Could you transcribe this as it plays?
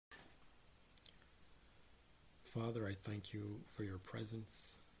Father, I thank you for your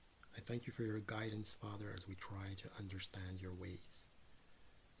presence. I thank you for your guidance, Father, as we try to understand your ways.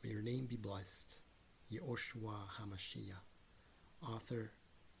 May your name be blessed. YEHOSHUAH HaMashiach, author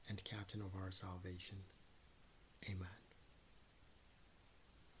and captain of our salvation. Amen.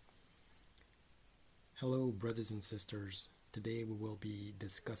 Hello, brothers and sisters. Today we will be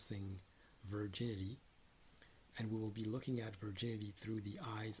discussing virginity, and we will be looking at virginity through the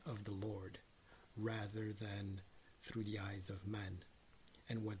eyes of the Lord rather than through the eyes of men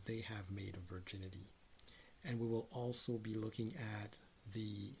and what they have made of virginity. And we will also be looking at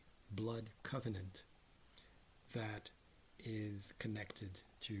the blood covenant that is connected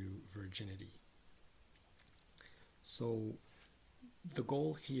to virginity. So the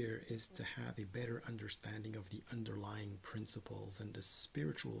goal here is to have a better understanding of the underlying principles and the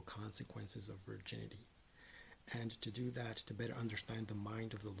spiritual consequences of virginity. And to do that, to better understand the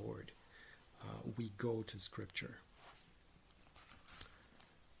mind of the Lord, we go to Scripture.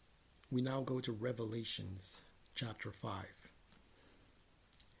 We now go to Revelations chapter 5.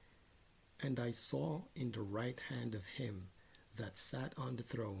 And I saw in the right hand of him that sat on the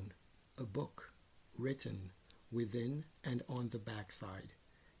throne a book written within and on the backside,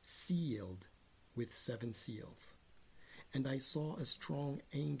 sealed with 7 seals. And I saw a strong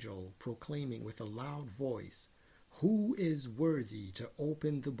angel proclaiming with a loud voice, "Who is worthy to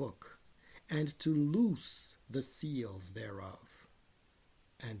open the book and to loose the seals thereof?"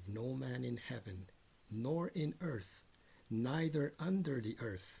 And no man in heaven, nor in earth, neither under the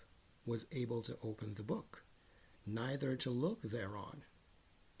earth, was able to open the book, neither to look thereon.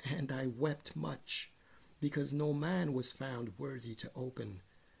 And I wept much, because no man was found worthy to open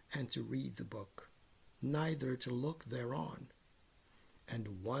and to read the book, neither to look thereon.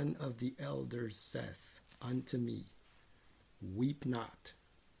 And one of the elders saith unto me, "Weep not.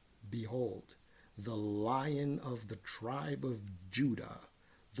 Behold, the Lion of the tribe of Judah,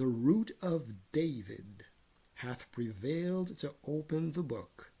 the root of David, hath prevailed to open the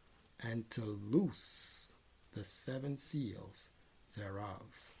book and to loose the 7 seals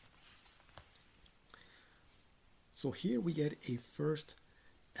thereof." So here we get a first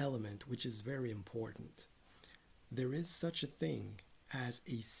element which is very important. There is such a thing as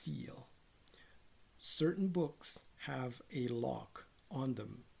a seal. Certain books have a lock on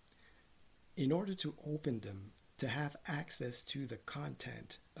them. In order to open them, to have access to the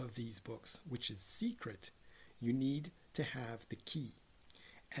content of these books, which is secret, you need to have the key.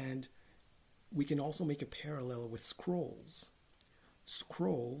 And we can also make a parallel with scrolls.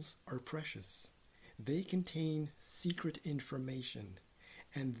 Scrolls are precious. They contain secret information,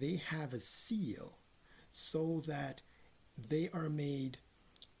 and they have a seal so that they are made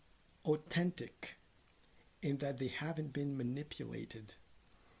authentic in that they haven't been manipulated.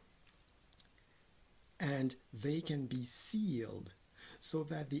 And they can be sealed so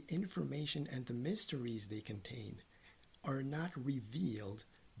that the information and the mysteries they contain are not revealed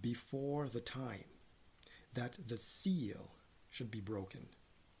before the time that the seal should be broken.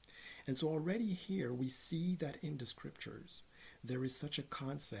 And so already here we see that in the Scriptures there is such a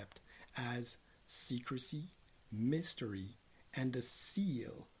concept as secrecy, mystery, and a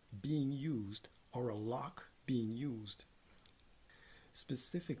seal being used, or a lock being used,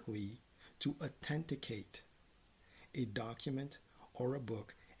 specifically to authenticate a document or a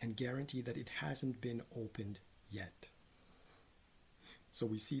book and guarantee that it hasn't been opened yet. So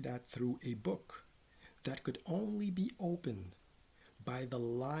we see that through a book that could only be opened by the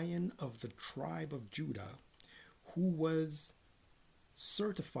Lion of the tribe of Judah, who was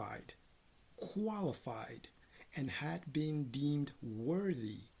certified, qualified, and had been deemed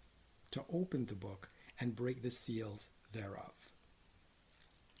worthy to open the book and break the seals thereof.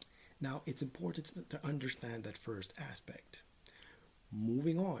 Now, it's important to understand that first aspect.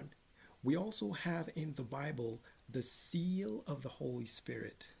 Moving on, we also have in the Bible the seal of the Holy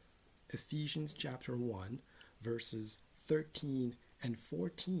Spirit. Ephesians chapter 1, verses 13 and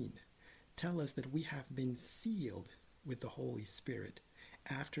 14 tell us that we have been sealed with the Holy Spirit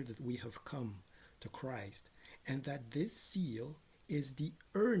after that we have come to Christ, and that this seal is the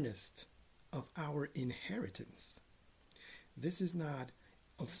earnest of our inheritance. This is not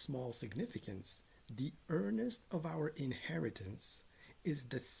of small significance. The earnest of our inheritance is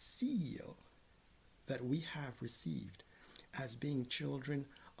the seal that we have received as being children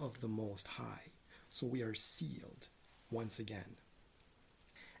of the Most High. So we are sealed once again.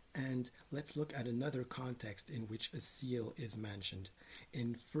 And let's look at another context in which a seal is mentioned.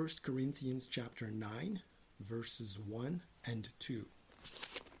 In 1 Corinthians chapter 9, verses 1 and 2.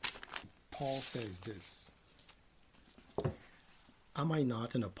 Paul says this, "Am I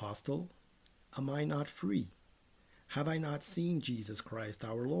not an apostle? Am I not free? Have I not seen Jesus Christ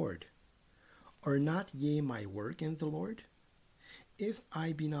our Lord? Are not ye my work in the Lord? If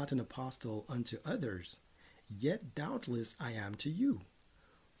I be not an apostle unto others, yet doubtless I am to you.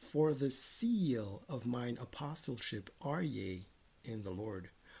 For the seal of mine apostleship are ye in the Lord.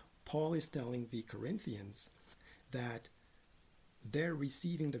 Paul is telling the Corinthians that their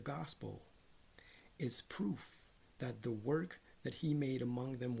receiving the gospel is proof that the work that he made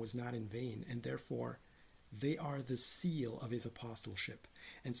among them was not in vain, and therefore they are the seal of his apostleship.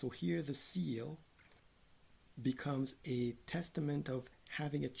 And so here the seal becomes a testament of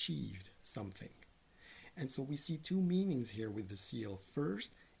having achieved something. And so we see two meanings here with the seal.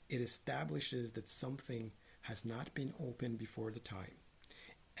 First, it establishes that something has not been opened before the time,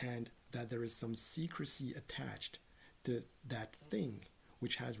 and that there is some secrecy attached to that thing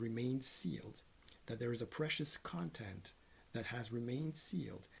which has remained sealed, that there is a precious content that has remained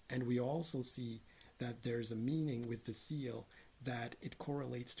sealed. And we also see that there's a meaning with the seal that it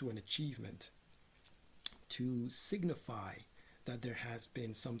correlates to an achievement, to signify that there has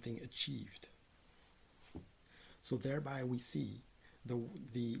been something achieved. So thereby we see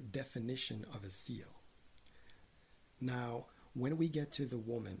the definition of a seal. Now, when we get to the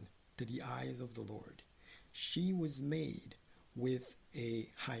woman, to the eyes of the Lord, she was made with a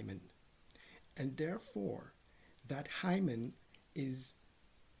hymen. And therefore, that hymen is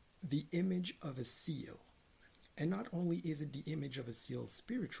the image of a seal. And not only is it the image of a seal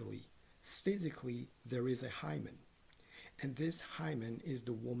spiritually, physically there is a hymen. And this hymen is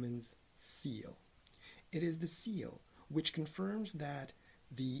the woman's seal. It is the seal which confirms that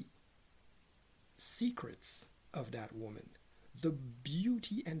the secrets of that woman, the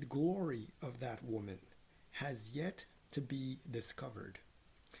beauty and glory of that woman, has yet to be discovered.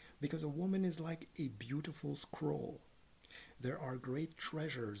 Because a woman is like a beautiful scroll. There are great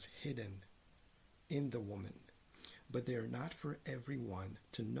treasures hidden in the woman, but they are not for everyone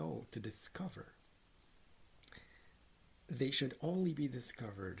to know, to discover. They should only be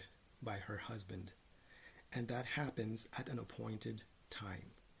discovered by her husband, and that happens at an appointed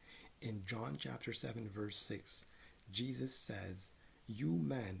time. In John chapter 7 verse 6, Jesus says, "You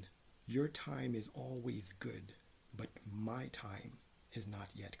men, your time is always good, but my time is not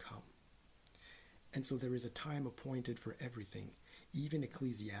yet come." And so there is a time appointed for everything. Even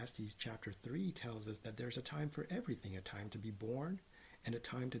Ecclesiastes chapter 3 tells us that there's a time for everything, a time to be born and a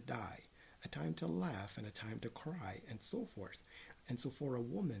time to die, a time to laugh and a time to cry, and so forth. And so for a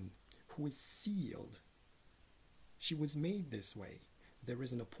woman who is sealed, she was made this way. There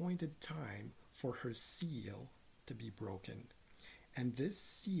is an appointed time for her seal to be broken. And this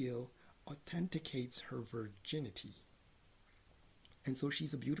seal authenticates her virginity. And so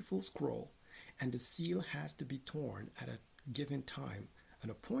she's a beautiful scroll, and the seal has to be torn at a given time,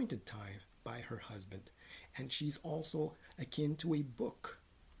 an appointed time, by her husband. And she's also akin to a book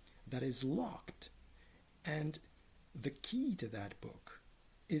that is locked. And the key to that book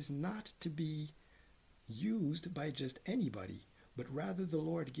is not to be used by just anybody, but rather the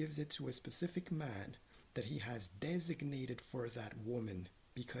Lord gives it to a specific man that he has designated for that woman,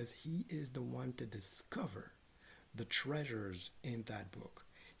 because he is the one to discover the treasures in that book.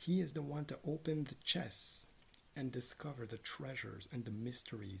 He is the one to open the chests and discover the treasures and the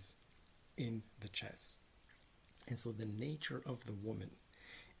mysteries in the chests. And so the nature of the woman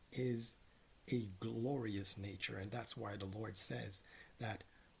is a glorious nature, and that's why the Lord says that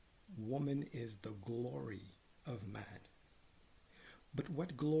woman is the glory of man. But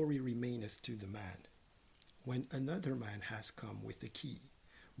what glory remaineth to the man when another man has come with the key,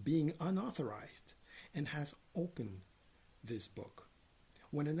 being unauthorized, and has opened this book?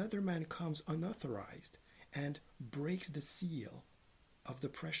 When another man comes unauthorized and breaks the seal of the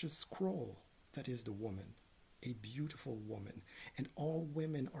precious scroll that is the woman, a beautiful woman, and all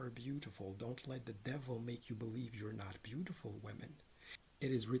women are beautiful. Don't let the devil make you believe you're not beautiful women.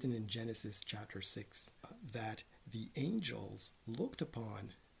 It is written in Genesis chapter 6 that the angels looked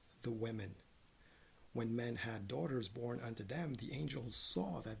upon the women. When men had daughters born unto them, the angels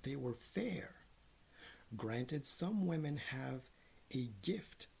saw that they were fair. Granted, some women have a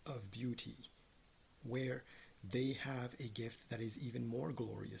gift of beauty, where they have a gift that is even more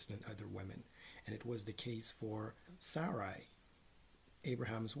glorious than other women. And it was the case for Sarai,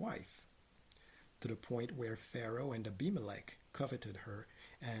 Abraham's wife, to the point where Pharaoh and Abimelech coveted her,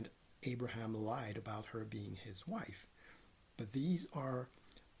 and Abraham lied about her being his wife. But these are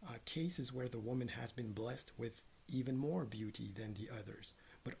cases where the woman has been blessed with even more beauty than the others.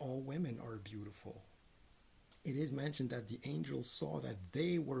 But all women are beautiful. It is mentioned that the angels saw that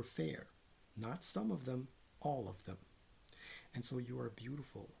they were fair. Not some of them, all of them. And so you are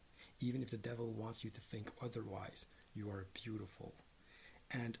beautiful. Even if the devil wants you to think otherwise, you are beautiful.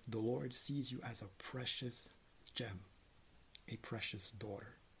 And the Lord sees you as a precious gem, a precious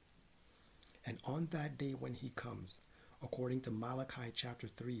daughter. And on that day when he comes, according to Malachi chapter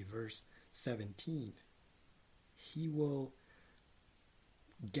 3, verse 17, he will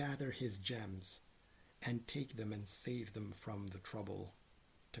gather his gems and take them and save them from the trouble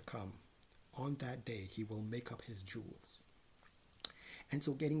to come. On that day, he will make up his jewels. And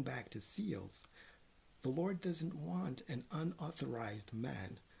so getting back to seals, the Lord doesn't want an unauthorized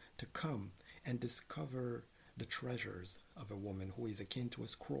man to come and discover the treasures of a woman who is akin to a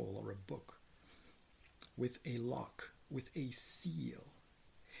scroll or a book with a lock, with a seal.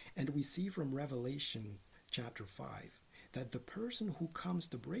 And we see from Revelation chapter 5 that the person who comes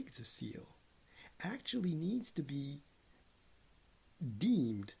to break the seal actually needs to be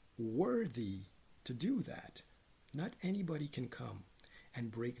deemed worthy to do that. Not anybody can come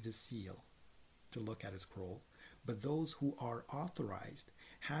and break the seal to look at a scroll, but those who are authorized,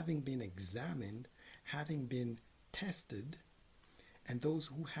 having been examined, having been tested, and those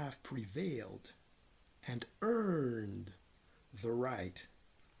who have prevailed and earned the right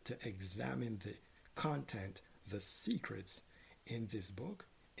to examine the content, the secrets in this book,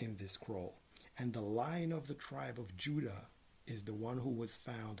 in this scroll. And the Lion of the tribe of Judah is the one who was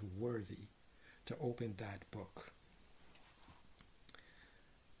found worthy to open that book.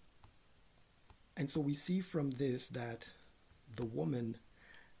 And so we see from this that the woman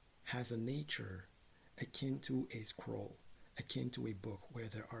has a nature akin to a scroll, akin to a book where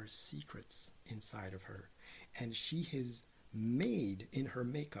there are secrets inside of her. And she is made in her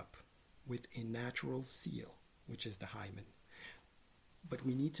makeup with a natural seal, which is the hymen. But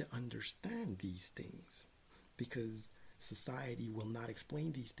we need to understand these things because society will not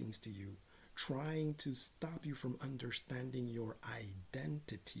explain these things to you, trying to stop you from understanding your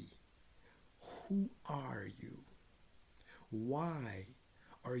identity. Who are you? Why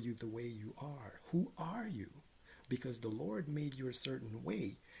are you the way you are? Who are you? Because the Lord made you a certain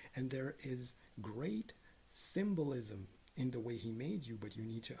way, and there is great symbolism in the way he made you, but you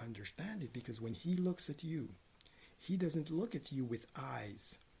need to understand it, because when he looks at you, he doesn't look at you with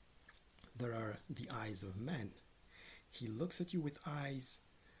eyes that are the eyes of men. He looks at you with eyes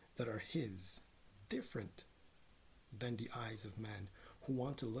that are his, different than the eyes of man, who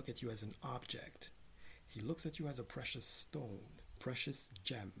want to look at you as an object. He looks at you as a precious stone, precious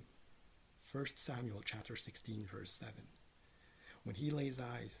gem. 1 Samuel chapter 16, verse 7. When he lays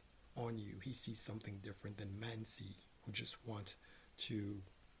eyes on you, he sees something different than men see, who just want to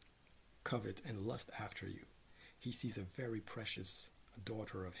covet and lust after you. He sees a very precious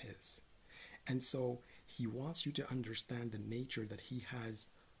daughter of his. And so he wants you to understand the nature that he has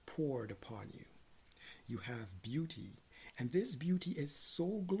poured upon you. You have beauty, and this beauty is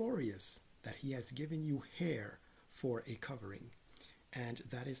so glorious that he has given you hair for a covering. And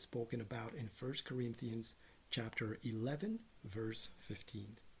that is spoken about in 1 Corinthians chapter 11, verse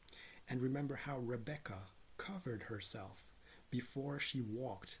 15. And remember how Rebekah covered herself before she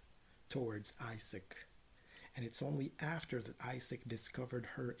walked towards Isaac. And it's only after that Isaac discovered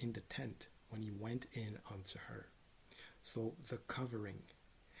her in the tent when he went in unto her. So the covering.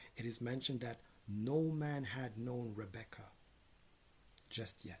 It is mentioned that no man had known Rebekah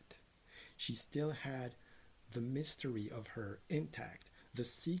just yet. She still had the mystery of her intact, the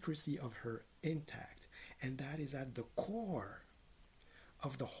secrecy of her intact, and that is at the core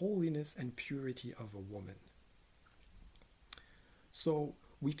of the holiness and purity of a woman. So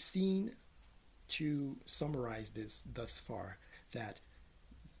we've seen, to summarize this thus far, that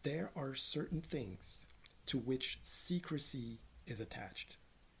there are certain things to which secrecy is attached.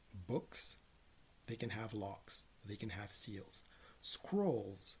 Books, they can have locks, they can have seals.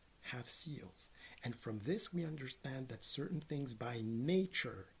 Scrolls have seals. And from this we understand that certain things by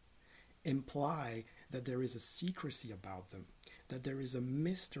nature imply that there is a secrecy about them, that there is a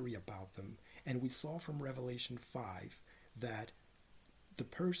mystery about them. And we saw from Revelation 5 that the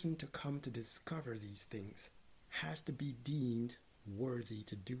person to come to discover these things has to be deemed worthy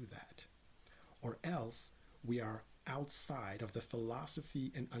to do that, or else we are outside of the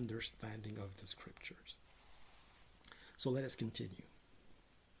philosophy and understanding of the scriptures. So let us continue.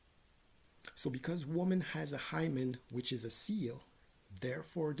 So because woman has a hymen, which is a seal,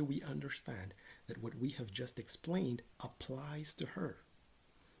 therefore do we understand that what we have just explained applies to her,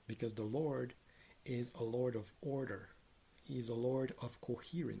 because the Lord is a Lord of order. He is a Lord of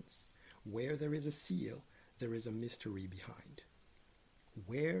coherence. Where there is a seal, there is a mystery behind.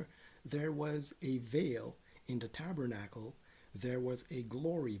 Where there was a veil in the tabernacle, there was a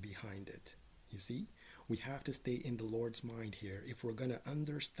glory behind it. You see, We have to stay in the Lord's mind here if we're going to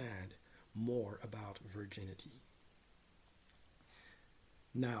understand more about virginity.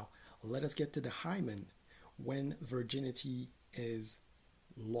 Now, let us get to the hymen when virginity is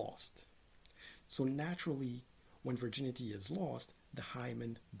lost. So naturally, when virginity is lost, the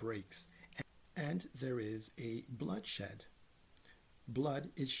hymen breaks and there is a bloodshed. Blood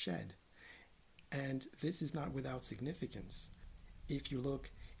is shed. And this is not without significance. If you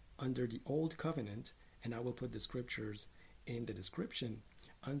look under the Old Covenant, and I will put the scriptures in the description,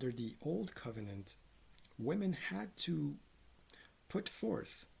 under the Old Covenant, women had to put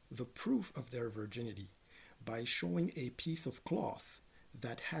forth the proof of their virginity by showing a piece of cloth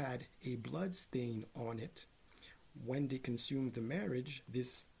that had a blood stain on it. When they consumed the marriage,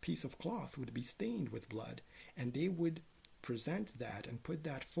 this piece of cloth would be stained with blood, and they would present that and put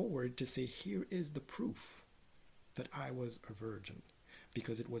that forward to say, here is the proof that I was a virgin,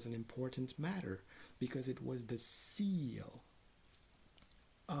 because it was an important matter, because it was the seal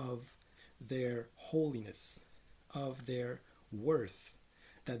of their holiness, of their worth,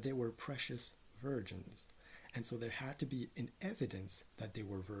 that they were precious virgins. And so there had to be an evidence that they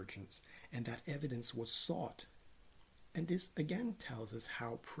were virgins, and that evidence was sought. And this again tells us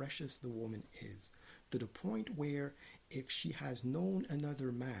how precious the woman is, to the point where if she has known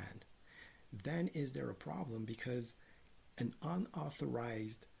another man, then is there a problem, because an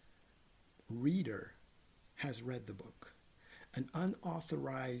unauthorized reader has read the book. An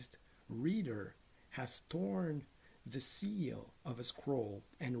unauthorized reader has torn the seal of a scroll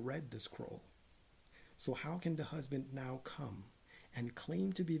and read the scroll. So how can the husband now come and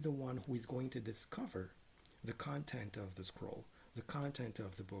claim to be the one who is going to discover the content of the scroll, the content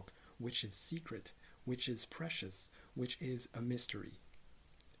of the book, which is secret, which is precious, which is a mystery?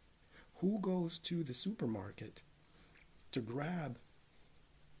 Who goes to the supermarket to grab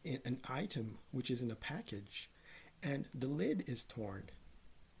an item which is in a package and the lid is torn?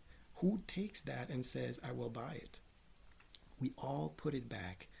 Who takes that and says, I will buy it? We all put it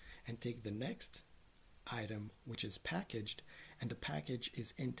back and take the next item which is packaged, and the package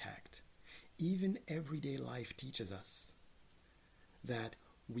is intact. Even everyday life teaches us that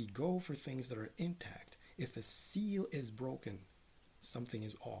we go for things that are intact. If a seal is broken, something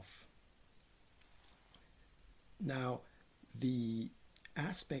is off. Now, the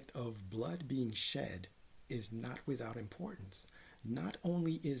aspect of blood being shed is not without importance. Not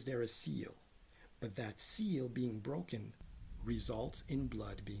only is there a seal, but that seal being broken results in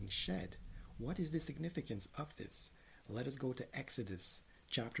blood being shed. What is the significance of this? Let us go to Exodus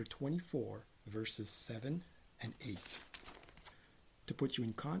chapter 24, verses 7 and 8. To put you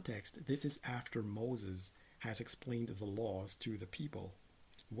in context, this is after Moses has explained the laws to the people.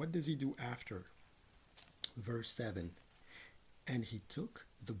 What does he do after? Verse 7. And he took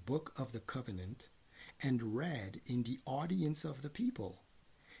the book of the covenant and read in the audience of the people.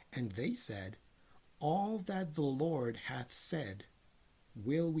 And they said, all that the Lord hath said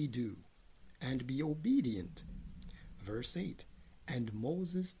will we do, and be obedient. Verse 8. And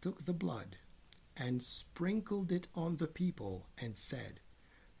Moses took the blood and sprinkled it on the people and said,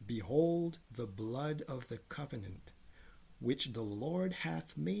 behold the blood of the covenant, which the Lord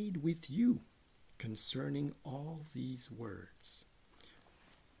hath made with you concerning all these words.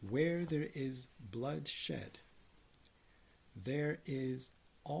 Where there is blood shed, there is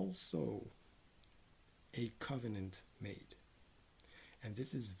also a covenant made. And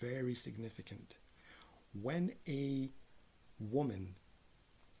this is very significant. When a woman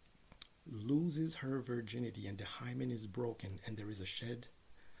loses her virginity and the hymen is broken and there is a shed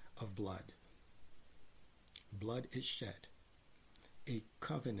of blood, blood is shed, a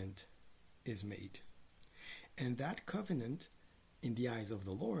covenant is made. And that covenant, in the eyes of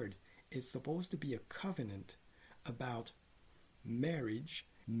the Lord, is supposed to be a covenant about marriage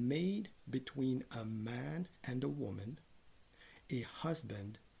made between a man and a woman, a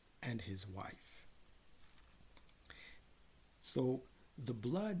husband and his wife. So the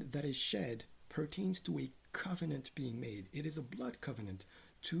blood that is shed pertains to a covenant being made. It is a blood covenant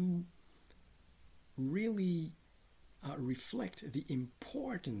to really reflect the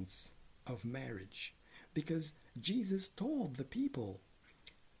importance of marriage, because Jesus told the people,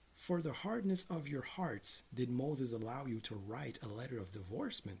 for the hardness of your hearts did Moses allow you to write a letter of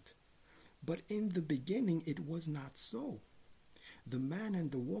divorcement. But in the beginning it was not so. The man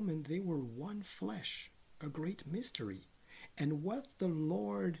and the woman, they were one flesh, a great mystery. And what the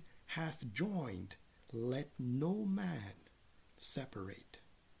Lord hath joined, let no man separate.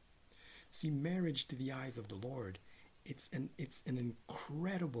 See, marriage to the eyes of the Lord, it's an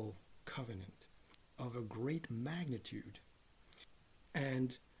incredible covenant of a great magnitude.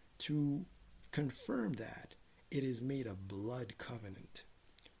 And to confirm that it is made a blood covenant.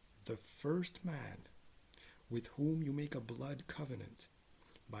 The first man with whom you make a blood covenant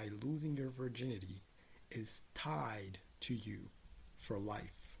by losing your virginity is tied to you for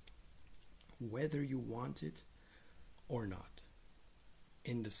life, whether you want it or not.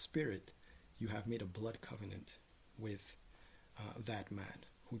 In the spirit, you have made a blood covenant with that man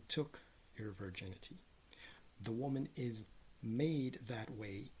who took your virginity. The woman is made that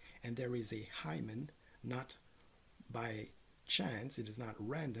way, and there is a hymen, not by chance, it is not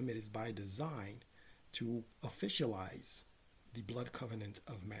random, it is by design to officialize the blood covenant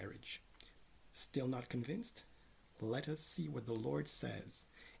of marriage. Still not convinced? Let us see what the Lord says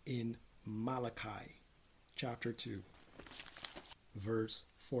in Malachi chapter 2, verse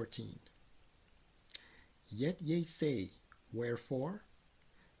 14. Yet ye say, wherefore?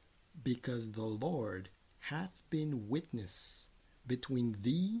 Because the Lord hath been witness between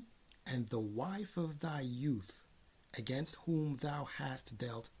thee and the wife of thy youth, against whom thou hast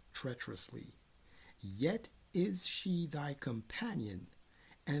dealt treacherously. Yet is she thy companion,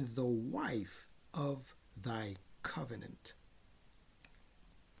 and the wife of thy covenant.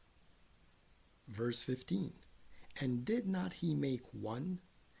 Verse 15. And did not he make one?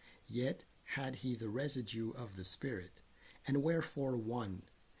 Yet had he the residue of the Spirit. And wherefore one?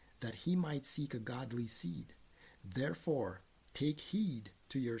 That he might seek a godly seed. Therefore take heed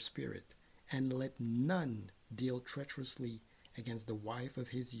to your spirit, and let none deal treacherously against the wife of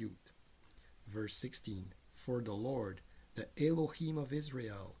his youth. Verse 16. For the Lord, the Elohim of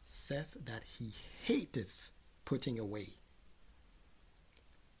Israel, saith that he hateth putting away.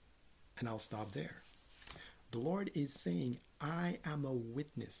 And I'll stop there. The Lord is saying, I am a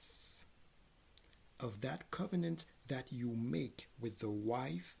witness of that covenant that you make with the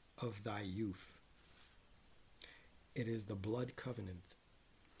wife of thy youth. It is the blood covenant,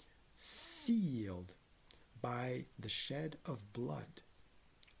 sealed by the shed of blood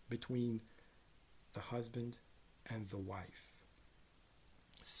between the husband and the wife.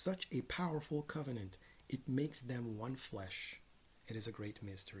 Such a powerful covenant, it makes them one flesh. It is a great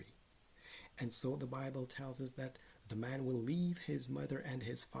mystery. And so the Bible tells us that the man will leave his mother and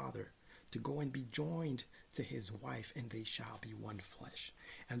his father to go and be joined to his wife, and they shall be one flesh.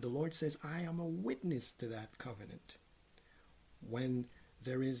 And the Lord says, I am a witness to that covenant. When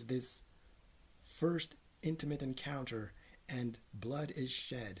there is this first intimate encounter and blood is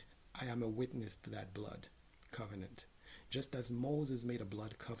shed, I am a witness to that blood covenant. Just as Moses made a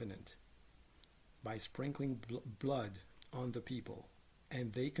blood covenant by sprinkling blood on the people,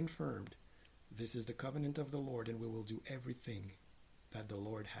 and they confirmed, this is the covenant of the Lord, and we will do everything that the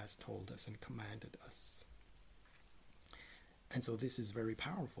Lord has told us and commanded us. And so this is very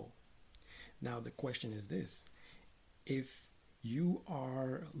powerful. Now the question is this: if you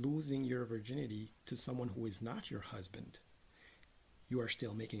are losing your virginity to someone who is not your husband, you are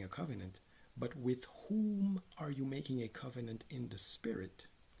still making a covenant. But with whom are you making a covenant in the spirit?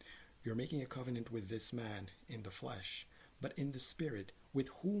 You're making a covenant with this man in the flesh. But in the spirit, with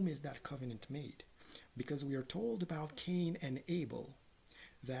whom is that covenant made? Because we are told about Cain and Abel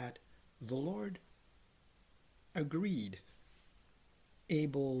that the Lord agreed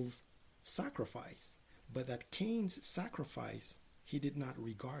Abel's sacrifice, but that Cain's sacrifice, he did not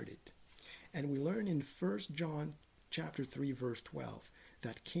regard it. And we learn in 1 John chapter 3 verse 12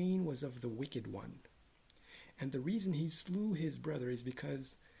 that Cain was of the wicked one. And the reason he slew his brother is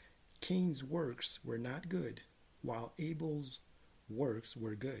because Cain's works were not good, while Abel's works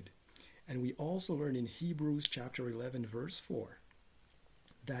were good. And we also learn in Hebrews chapter 11 verse 4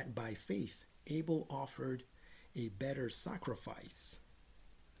 that by faith Abel offered a better sacrifice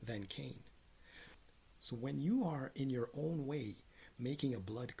than Cain. So when you are in your own way making a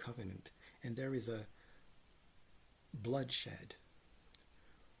blood covenant and there is a bloodshed,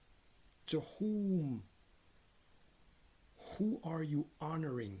 to who are you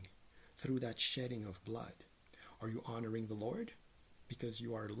honoring through that shedding of blood? Are you honoring the Lord because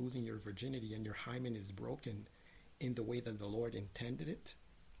you are losing your virginity and your hymen is broken in the way that the Lord intended it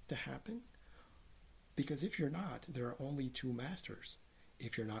to happen? Because if you're not, there are only two masters.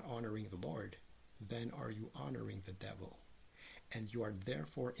 If you're not honoring the Lord, then are you honoring the devil? And you are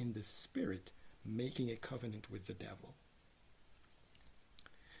therefore in the spirit making a covenant with the devil.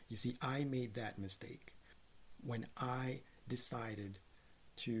 You see, I made that mistake when I decided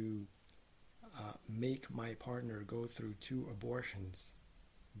to make my partner go through 2 abortions.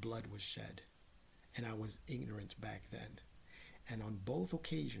 Blood was shed, and I was ignorant back then. And on both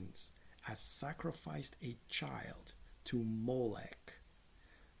occasions, I sacrificed a child to Molech,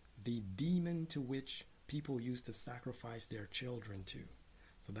 the demon to which people used to sacrifice their children to.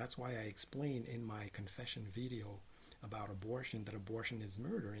 So that's why I explain in my confession video about abortion that abortion is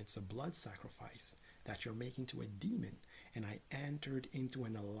murder. It's a blood sacrifice that you're making to a demon. And I entered into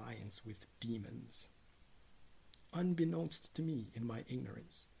an alliance with demons, unbeknownst to me in my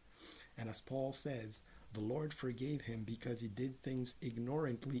ignorance. And as Paul says, the Lord forgave him because he did things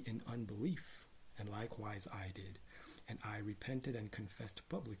ignorantly in unbelief. And likewise I did. And I repented and confessed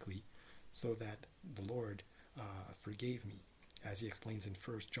publicly so that the Lord forgave me. As he explains in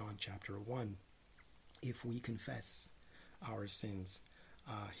 1 John chapter 1, if we confess our sins,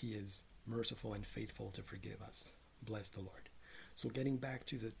 he is merciful and faithful to forgive us. Bless the Lord. So getting back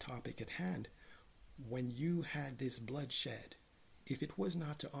to the topic at hand, when you had this bloodshed, if it was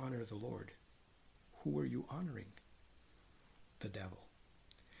not to honor the Lord, who were you honoring? The devil.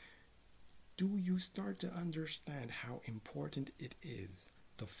 Do you start to understand how important it is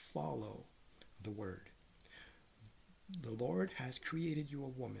to follow the word? The Lord has created you a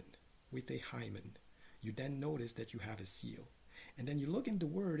woman with a hymen. You then notice that you have a seal. And then you look in the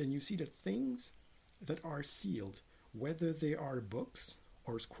word and you see the things that are sealed, whether they are books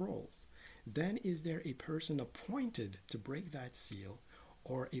or scrolls. Then is there a person appointed to break that seal,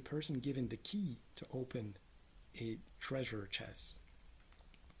 or a person given the key to open a treasure chest?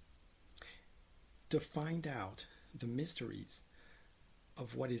 To find out the mysteries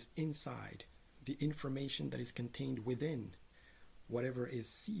of what is inside, the information that is contained within whatever is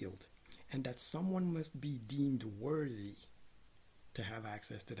sealed, and that someone must be deemed worthy to have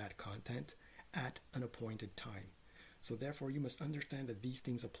access to that content at an appointed time. So therefore you must understand that these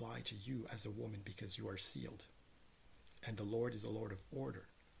things apply to you as a woman because you are sealed. And the Lord is a Lord of order.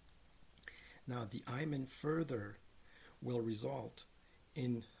 Now the hymen further will result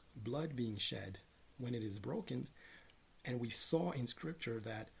in blood being shed when it is broken. And we saw in scripture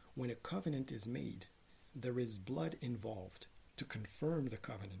that when a covenant is made, there is blood involved to confirm the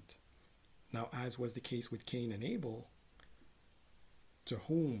covenant. Now, as was the case with Cain and Abel, to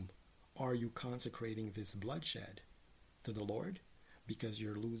whom are you consecrating this bloodshed? To the Lord? Because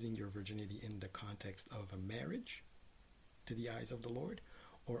you're losing your virginity in the context of a marriage to the eyes of the Lord?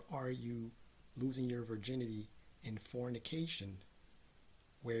 Or are you losing your virginity in fornication,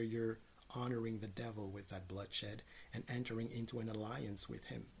 where you're honoring the devil with that bloodshed and entering into an alliance with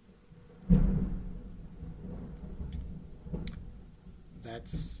him?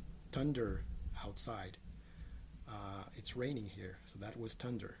 That's thunder outside. It's raining here, so that was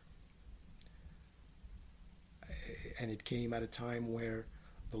thunder. And it came at a time where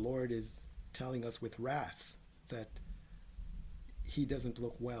the Lord is telling us with wrath that he doesn't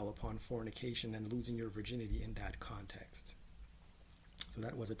look well upon fornication and losing your virginity in that context. So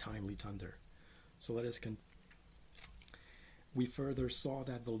that was a timely thunder. So let us we further saw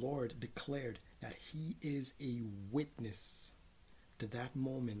that the Lord declared that he is a witness to that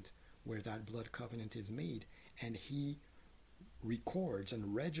moment where that blood covenant is made, and he records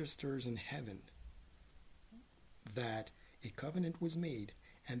and registers in heaven that a covenant was made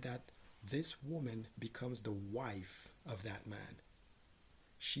and that this woman becomes the wife of that man.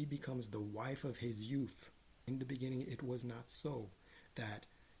 She becomes the wife of his youth. In the beginning, it was not so that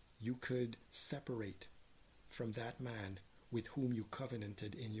you could separate from that man with whom you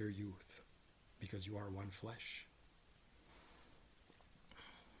covenanted in your youth, because you are one flesh.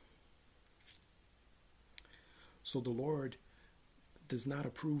 So the Lord does not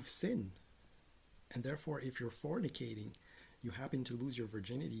approve sin. And therefore, if you're fornicating, you happen to lose your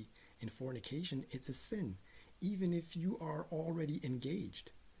virginity in fornication, it's a sin, even if you are already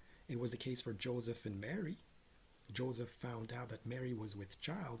engaged. It was the case for Joseph and Mary. Joseph found out that Mary was with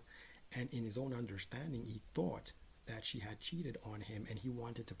child, and in his own understanding, he thought that she had cheated on him and he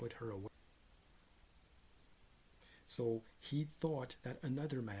wanted to put her away. So he thought that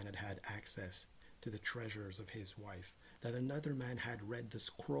another man had had access to the treasures of his wife, that another man had read the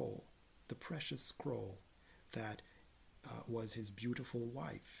scroll, the precious scroll that was his beautiful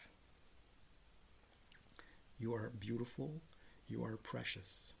wife. You are beautiful, you are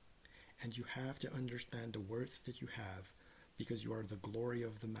precious, and you have to understand the worth that you have, because you are the glory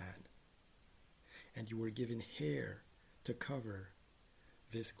of the man. And you were given hair to cover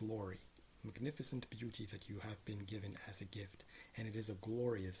this glory, magnificent beauty that you have been given as a gift, and it is a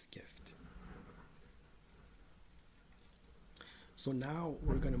glorious gift. So now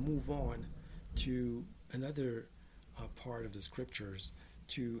we're going to move on to another part of the scriptures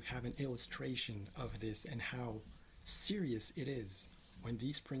to have an illustration of this and how serious it is when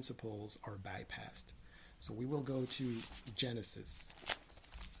these principles are bypassed. So we will go to Genesis.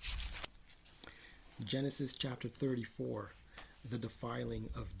 Genesis chapter 34, the defiling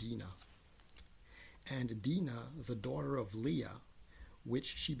of Dinah. And Dinah, the daughter of Leah,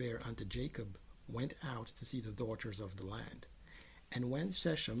 which she bare unto Jacob, went out to see the daughters of the land. And when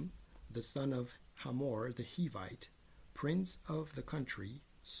Shechem, the son of Hamor the Hivite, prince of the country,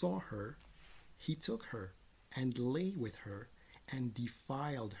 saw her, he took her, and lay with her, and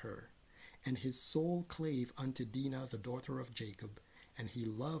defiled her. And his soul clave unto Dinah the daughter of Jacob, and he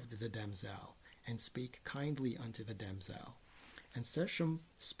loved the damsel, and spake kindly unto the damsel. And Shechem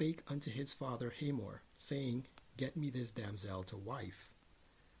spake unto his father Hamor, saying, Get me this damsel to wife.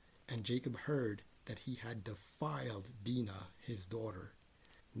 And Jacob heard that he had defiled Dinah his daughter.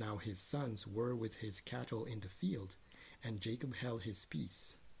 Now his sons were with his cattle in the field, and Jacob held his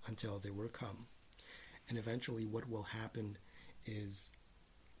peace until they were come. And eventually what will happen is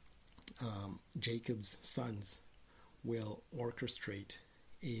Jacob's sons will orchestrate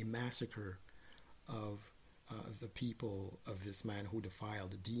a massacre of the people of this man who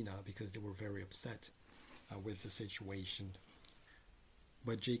defiled Dinah, because they were very upset with the situation.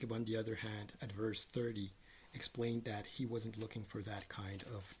 But Jacob, on the other hand, at verse 30, explained that he wasn't looking for that kind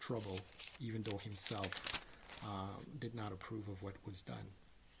of trouble, even though himself did not approve of what was done.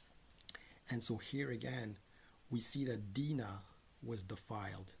 And so here again, we see that Dinah was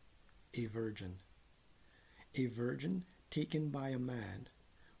defiled, a virgin taken by a man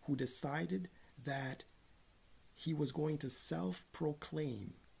who decided that he was going to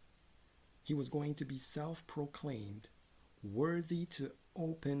self-proclaim, he was going to be self-proclaimed worthy to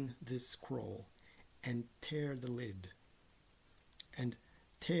open this scroll and tear the lid and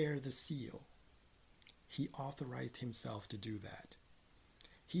tear the seal. He authorized himself to do that.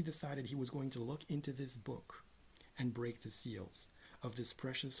 He decided he was going to look into this book and break the seals of this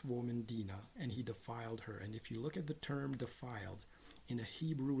precious woman Dinah, and he defiled her. And if you look at the term defiled in a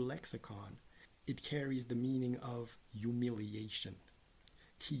Hebrew lexicon, it carries the meaning of humiliation.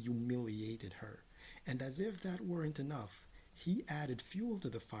 He humiliated her. And as if that weren't enough, he added fuel to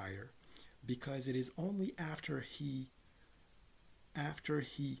the fire, because it is only after he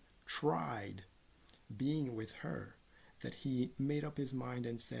tried being with her that he made up his mind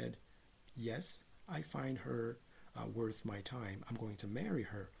and said, yes, I find her worth my time. I'm going to marry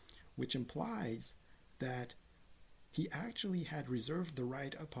her, which implies that he actually had reserved the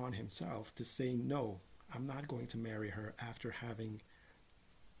right upon himself to say, no, I'm not going to marry her after having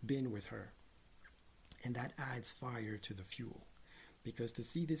been with her. And that adds fire to the fuel, because to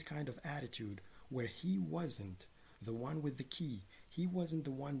see this kind of attitude where he wasn't the one with the key, he wasn't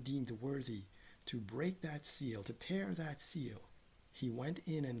the one deemed worthy to break that seal, to tear that seal, he went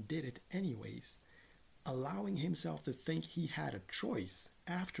in and did it anyways, allowing himself to think he had a choice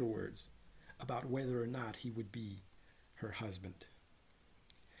afterwards about whether or not he would be her husband.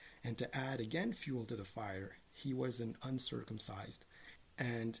 And to add again fuel to the fire, he was an uncircumcised,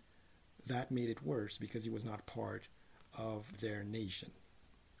 and that made it worse because he was not part of their nation.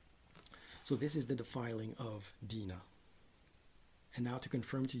 So this is the defiling of Dinah. And now to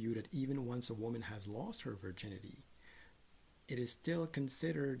confirm to you that even once a woman has lost her virginity, it is still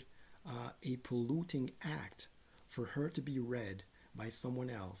considered a polluting act for her to be read by someone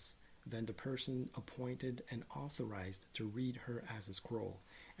else than the person appointed and authorized to read her as a scroll.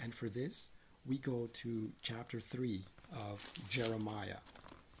 And for this, we go to chapter 3 of Jeremiah.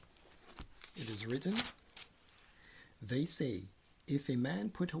 It is written, They say, if a man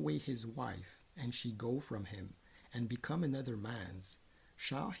put away his wife, and she go from him, and become another man's,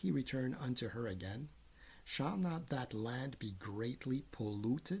 shall he return unto her again? Shall not that land be greatly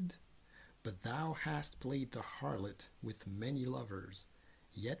polluted? But thou hast played the harlot with many lovers.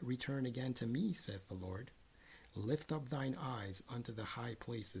 Yet return again to me, saith the Lord. Lift up thine eyes unto the high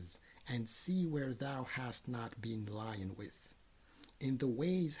places, and see where thou hast not been lying with. In the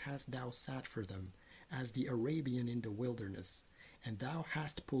ways hast thou sat for them, as the Arabian in the wilderness, and thou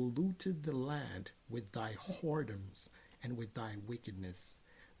hast polluted the land with thy whoredoms and with thy wickedness.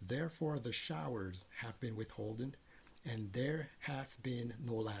 Therefore the showers have been withholden, and there hath been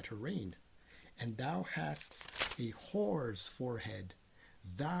no latter rain. And thou hast a whore's forehead,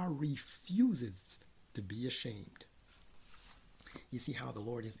 thou refusest to be ashamed. You see how the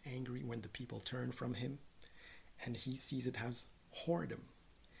Lord is angry when the people turn from him, and he sees it as whoredom.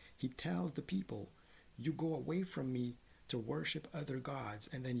 He tells the people, you go away from me to worship other gods,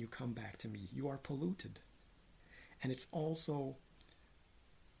 and then you come back to me. You are polluted. And it's also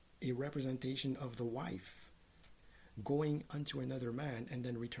a representation of the wife going unto another man and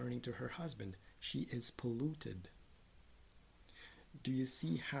then returning to her husband. She is polluted. Do you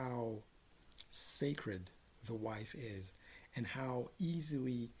see how sacred the wife is, and how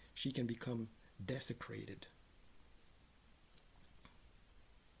easily she can become desecrated?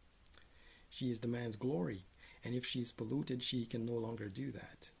 She is the man's glory, And if she's polluted, she can no longer do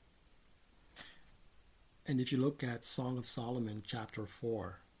that. And if you look at Song of Solomon, chapter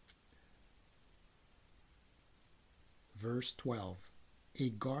 4, verse 12, a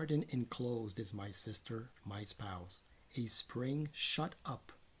garden enclosed is my sister, my spouse, a spring shut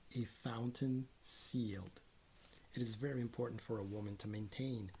up, a fountain sealed. It is very important for a woman to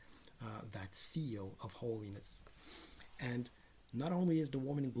maintain that seal of holiness. And not only is the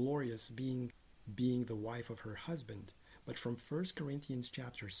woman glorious being the wife of her husband, but from 1 Corinthians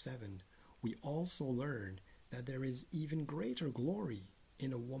chapter 7, we also learn that there is even greater glory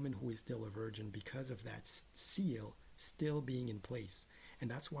in a woman who is still a virgin because of that seal still being in place. And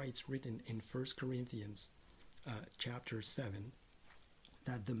that's why it's written in 1 Corinthians chapter 7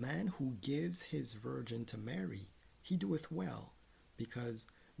 that the man who gives his virgin to marry, he doeth well, because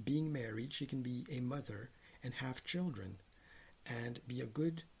being married, she can be a mother and have children and be a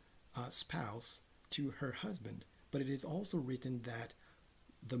good spouse to her husband. But it is also written that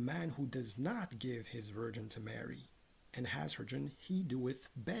the man who does not give his virgin to marry and has her children, he doeth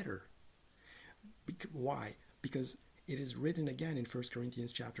better. Why? Because it is written again in 1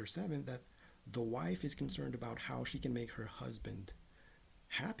 Corinthians chapter 7 that the wife is concerned about how she can make her husband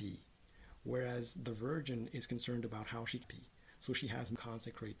happy, whereas the virgin is concerned about how she can be. So she has to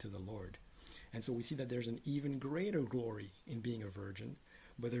consecrate to the Lord. And so we see that there's an even greater glory in being a virgin,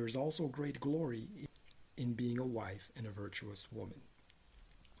 but there is also great glory in being a wife and a virtuous woman.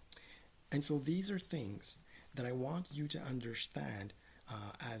 And so these are things that I want you to understand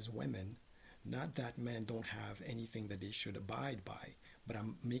as women. Not that men don't have anything that they should abide by, but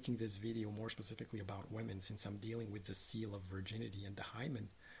I'm making this video more specifically about women since I'm dealing with the seal of virginity and the hymen.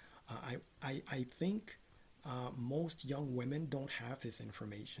 I think most young women don't have this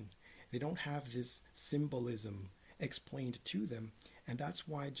information. They don't have this symbolism explained to them, and that's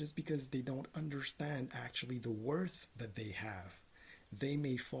why, just because they don't understand actually the worth that they have, they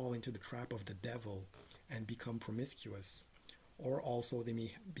may fall into the trap of the devil and become promiscuous. Or also they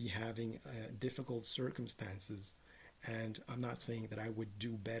may be having difficult circumstances, and I'm not saying that I would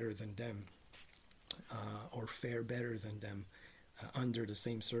do better than them or fare better than them under the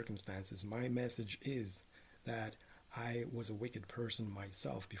same circumstances. My message is that I was a wicked person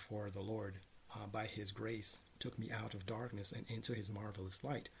myself before the Lord, by His grace, took me out of darkness and into His marvelous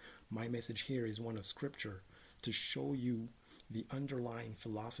light. My message here is one of Scripture to show you the underlying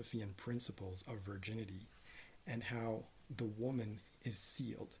philosophy and principles of virginity and how the woman is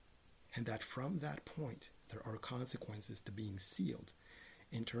sealed, and that from that point there are consequences to being sealed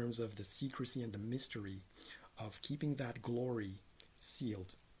in terms of the secrecy and the mystery of keeping that glory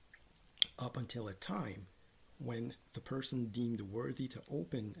sealed up until a time when the person deemed worthy to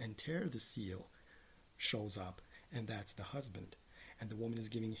open and tear the seal shows up, and that's the husband. And the woman is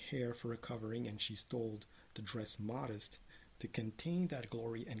giving hair for a covering, and she's told to dress modest to contain that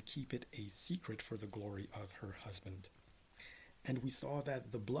glory and keep it a secret for the glory of her husband. And we saw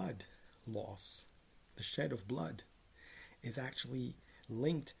that the blood loss, the shed of blood, is actually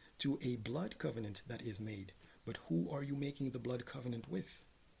linked to a blood covenant that is made. But who are you making the blood covenant with?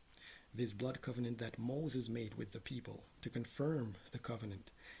 This blood covenant that Moses made with the people to confirm the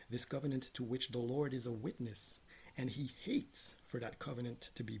covenant, this covenant to which the Lord is a witness, and He hates for that covenant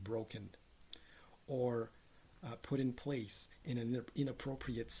to be broken or put in place in an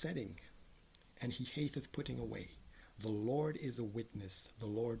inappropriate setting, and He hateth putting away. The Lord is a witness. The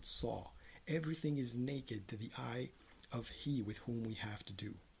Lord saw. Everything is naked to the eye of He with whom we have to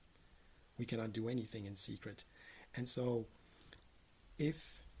do. We cannot do anything in secret. And so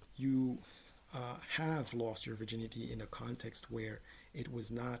if you have lost your virginity in a context where it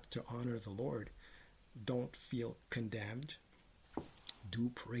was not to honor the Lord, don't feel condemned.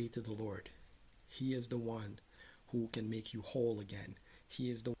 Do pray to the Lord. He is the one who can make you whole again. He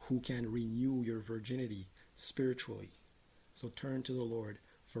is the who can renew your virginity spiritually. So turn to the Lord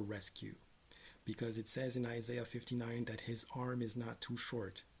for rescue, because it says in Isaiah 59 that His arm is not too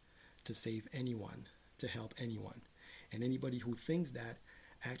short to save anyone, to help anyone. And anybody who thinks that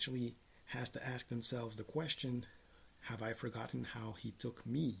actually has to ask themselves the question, have I forgotten how He took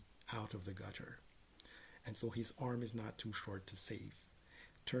me out of the gutter? And so His arm is not too short to save.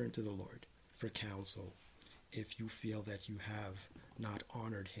 Turn to the Lord for counsel if you feel that you have not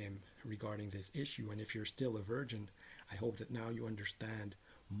honored Him regarding this issue. And if you're still a virgin, I hope that now you understand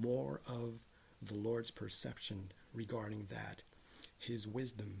more of the Lord's perception regarding that, His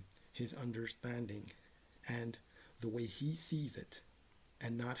wisdom, His understanding, and the way He sees it,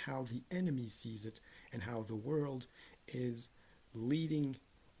 and not how the enemy sees it, and how the world is leading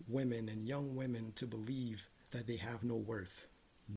women and young women to believe that they have no worth.